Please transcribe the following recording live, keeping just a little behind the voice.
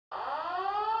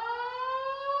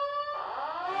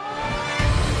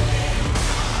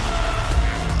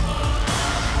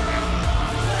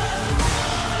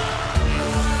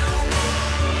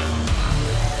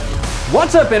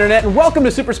What's up, Internet, and welcome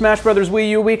to Super Smash Bros.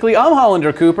 Wii U Weekly. I'm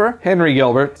Hollander Cooper. Henry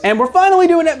Gilbert. And we're finally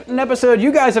doing an episode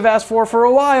you guys have asked for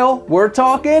a while. We're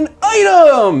talking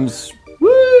items!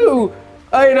 Woo!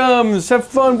 Items! Have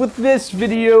fun with this,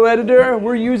 video editor.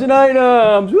 We're using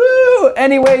items! Woo!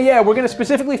 Anyway, yeah, we're gonna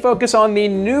specifically focus on the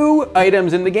new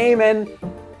items in the game, and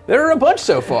there are a bunch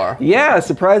so far. Yeah,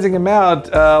 surprising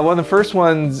amount. One of the first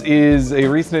ones is a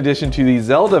recent addition to the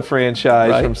Zelda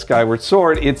franchise from Skyward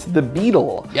Sword. It's the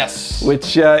Beetle. Yes.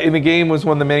 Which in the game was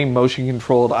one of the many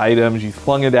motion-controlled items. You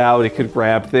flung it out, it could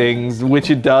grab things, which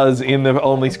it does in the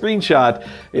only screenshot.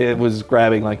 It was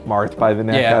grabbing like Marth by the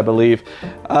neck, I believe.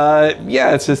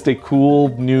 Yeah, it's just a cool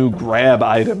new grab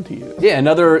item to use. Yeah,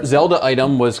 another Zelda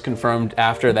item was confirmed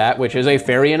after that, which is a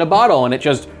fairy in a bottle, and it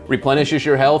just replenishes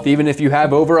your health even if you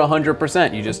have over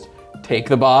 100%. You just take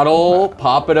the bottle,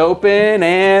 pop it open,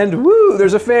 and woo,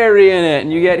 there's a fairy in it,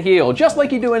 and you get healed, just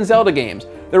like you do in Zelda games.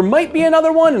 There might be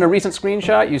another one. In a recent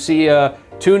screenshot, you see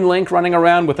Toon Link running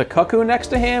around with a cuckoo next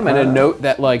to him, and a note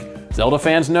that, like, Zelda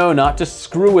fans know not to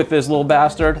screw with this little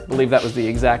bastard. I believe that was the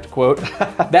exact quote.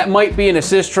 That might be an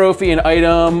assist trophy, an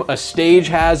item, a stage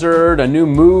hazard, a new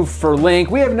move for Link.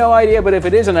 We have no idea, but if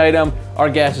it is an item, our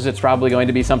guess is it's probably going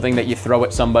to be something that you throw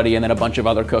at somebody and then a bunch of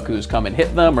other cuckoos come and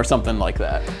hit them or something like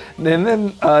that. And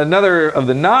then another of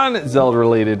the non-Zelda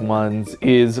related ones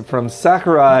is from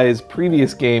Sakurai's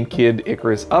previous game, Kid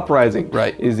Icarus Uprising.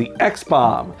 Right. Is the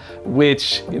X-Bomb,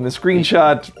 which in the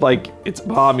screenshot, like, it's a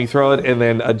bomb, you throw it, and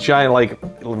then a giant like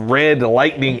red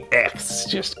lightning X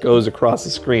just goes across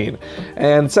the screen.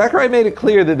 And Sakurai made it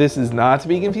clear that this is not to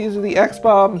be confused with the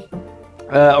X-Bomb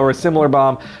or a similar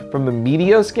bomb from the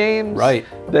Meteos games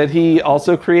that he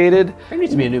also created. There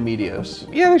needs to be a new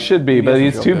Meteos. Yeah, there should be, but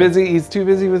he's too busy. He's too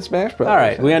busy with Smash Bros. All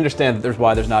right, we understand that there's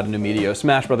why there's not a new Meteos.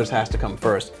 Smash Bros. Has to come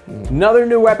first. Another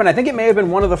new weapon, I think it may have been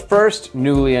one of the first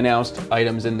newly announced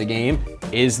items in the game,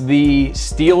 is the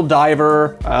Steel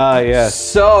Diver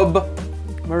submarine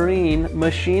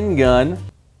machine gun.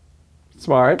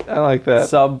 Smart, I like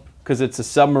that. Because it's a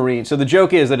submarine. So the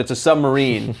joke is that it's a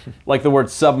submarine, like the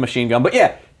word submachine gun. But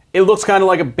yeah, it looks kind of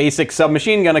like a basic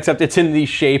submachine gun, except it's in the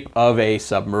shape of a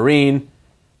submarine.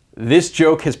 This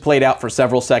joke has played out for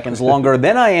several seconds longer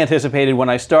than I anticipated when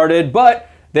I started, but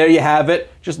there you have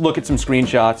it. Just look at some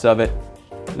screenshots of it.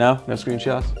 No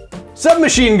screenshots?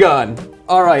 Submachine gun!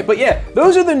 All right, but yeah,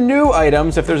 those are the new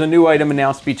items. If there's a new item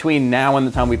announced between now and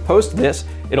the time we post this,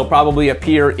 it'll probably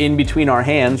appear in between our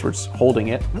hands. We're just holding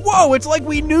it. Whoa, it's like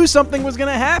we knew something was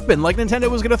gonna happen, like Nintendo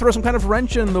was gonna throw some kind of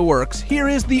wrench in the works. Here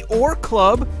is the Ore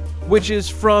Club, which is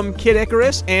from Kid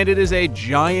Icarus, and it is a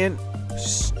giant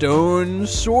stone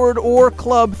sword ore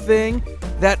club thing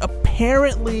that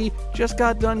apparently just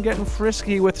got done getting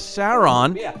frisky with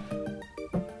Sauron. Yeah.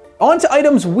 On to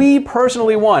items we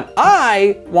personally want.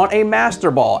 I want a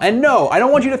Master Ball. And no, I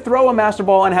don't want you to throw a Master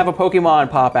Ball and have a Pokemon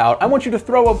pop out. I want you to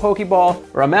throw a Pokeball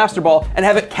or a Master Ball and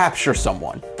have it capture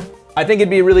someone. I think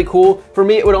it'd be really cool. For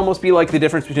me, it would almost be like the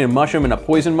difference between a mushroom and a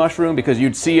poison mushroom, because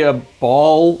you'd see a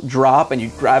ball drop and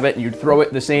you'd grab it and you'd throw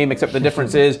it the same, except the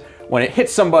difference is when it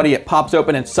hits somebody, it pops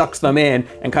open and sucks them in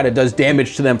and kind of does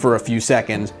damage to them for a few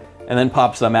seconds and then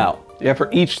pops them out. Yeah,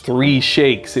 for each 3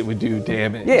 shakes, it would do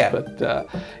damage. Yeah. But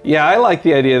yeah, I like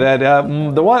the idea that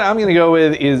the one I'm going to go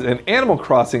with is an Animal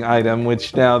Crossing item,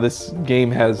 which now this game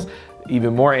has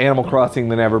even more Animal Crossing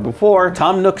than ever before.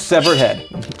 Tom Nook's severed head.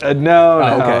 No,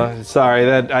 okay. Sorry,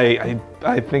 that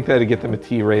I think that'd get them a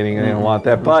T rating, and I don't want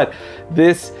that. But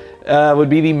this would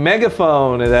be the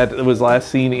megaphone that was last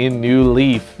seen in New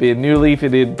Leaf. In New Leaf,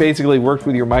 it basically worked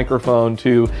with your microphone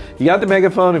to, you got the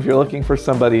megaphone, if you're looking for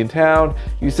somebody in town,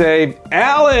 you say,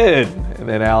 Alan! And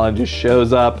then Alan just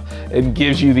shows up and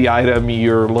gives you the item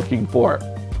you're looking for.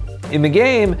 In the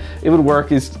game, it would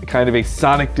work as kind of a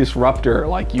sonic disruptor,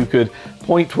 like you could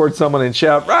point towards someone and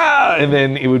shout, "Rah!" And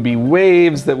then it would be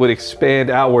waves that would expand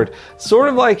outward. Sort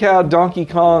of like how Donkey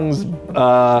Kong's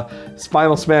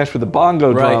Final Smash with the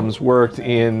bongo drums worked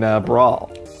in Brawl.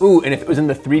 Ooh, and if it was in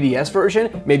the 3DS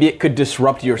version, maybe it could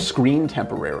disrupt your screen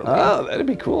temporarily. Oh, that'd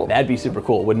be cool. That'd be super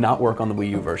cool. Would not work on the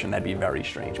Wii U version. That'd be very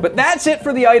strange. But that's it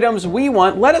for the items we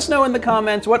want. Let us know in the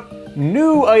comments what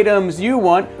new items you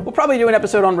want. We'll probably do an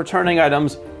episode on returning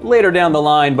items later down the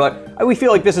line, but we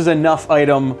feel like this is enough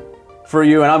item for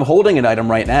you, and I'm holding an item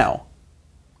right now.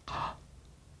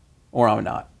 Or I'm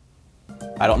not.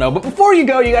 I don't know. But before you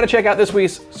go, you gotta check out this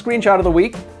week's screenshot of the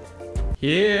week.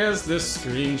 Here's the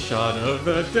screenshot of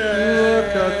the day.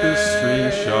 Look at this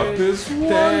screenshot, this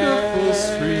wonderful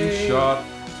screenshot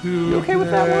today. You okay with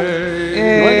that one?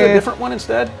 You want to do a different one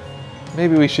instead?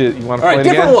 Maybe we should. You want to play it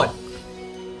again? All right, different one.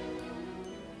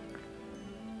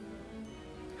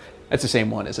 That's the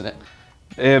same one, isn't it?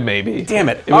 Maybe. Damn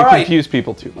it. It All would right. confuse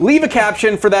people too much. Leave a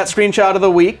caption for that screenshot of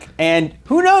the week, and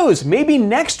who knows, maybe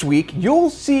next week you'll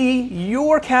see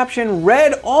your caption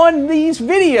read on these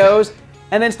videos,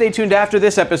 and then stay tuned after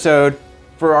this episode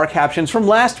for our captions from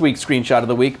last week's screenshot of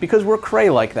the week, because we're cray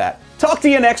like that. Talk to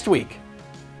you next week.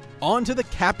 On to the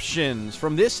captions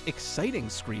from this exciting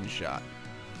screenshot.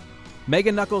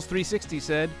 Mega Knuckles 360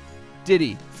 said,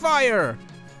 Diddy, fire!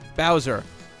 Bowser,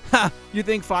 ha, you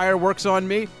think fire works on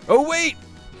me? Oh wait!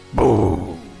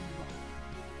 Boom!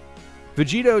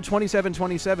 Vegito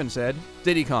 2727 said,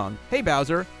 Diddy Kong, hey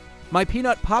Bowser, my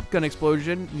peanut pop gun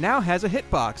explosion now has a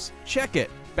hitbox. Check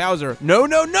it. Bowser, no,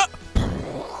 no, no!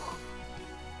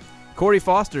 Corey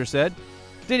Foster said,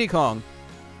 Diddy Kong,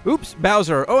 oops,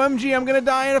 Bowser, OMG, I'm gonna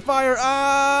die in a fire.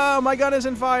 Ah, my gun is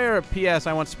in fire. P.S.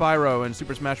 I want Spyro in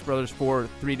Super Smash Bros. 4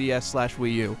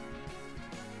 3DS/Wii U.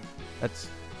 It's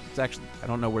actually, I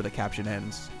don't know where the caption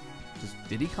ends. Does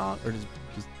Diddy Kong, or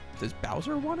does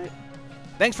Bowser want it?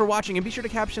 Thanks for watching, and be sure to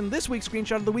caption this week's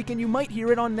screenshot of the week, and you might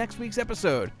hear it on next week's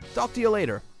episode. Talk to you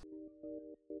later.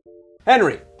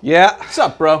 Henry. Yeah. What's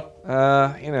up, bro?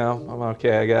 You know, I'm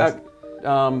okay, I guess.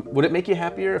 Would it make you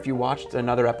happier if you watched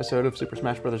another episode of Super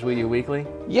Smash Bros. Wii U Weekly?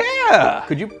 Yeah!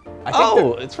 Could you? I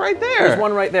think it's right there. There's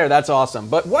one right there. That's awesome.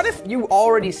 But what if you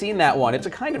already seen that one? It's a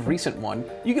kind of recent one.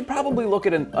 You could probably look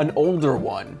at an older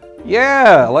one.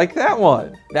 Yeah, like that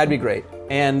one. That'd be great.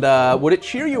 And would it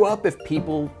cheer you up if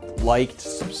people liked,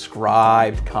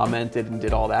 subscribed, commented, and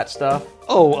did all that stuff?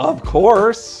 Oh, of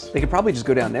course. They could probably just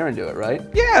go down there and do it, right?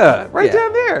 Yeah, right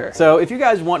down there. So if you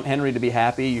guys want Henry to be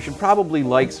happy, you should probably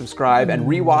like, subscribe, and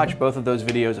rewatch both of those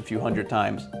videos a few hundred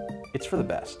times. It's for the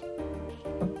best.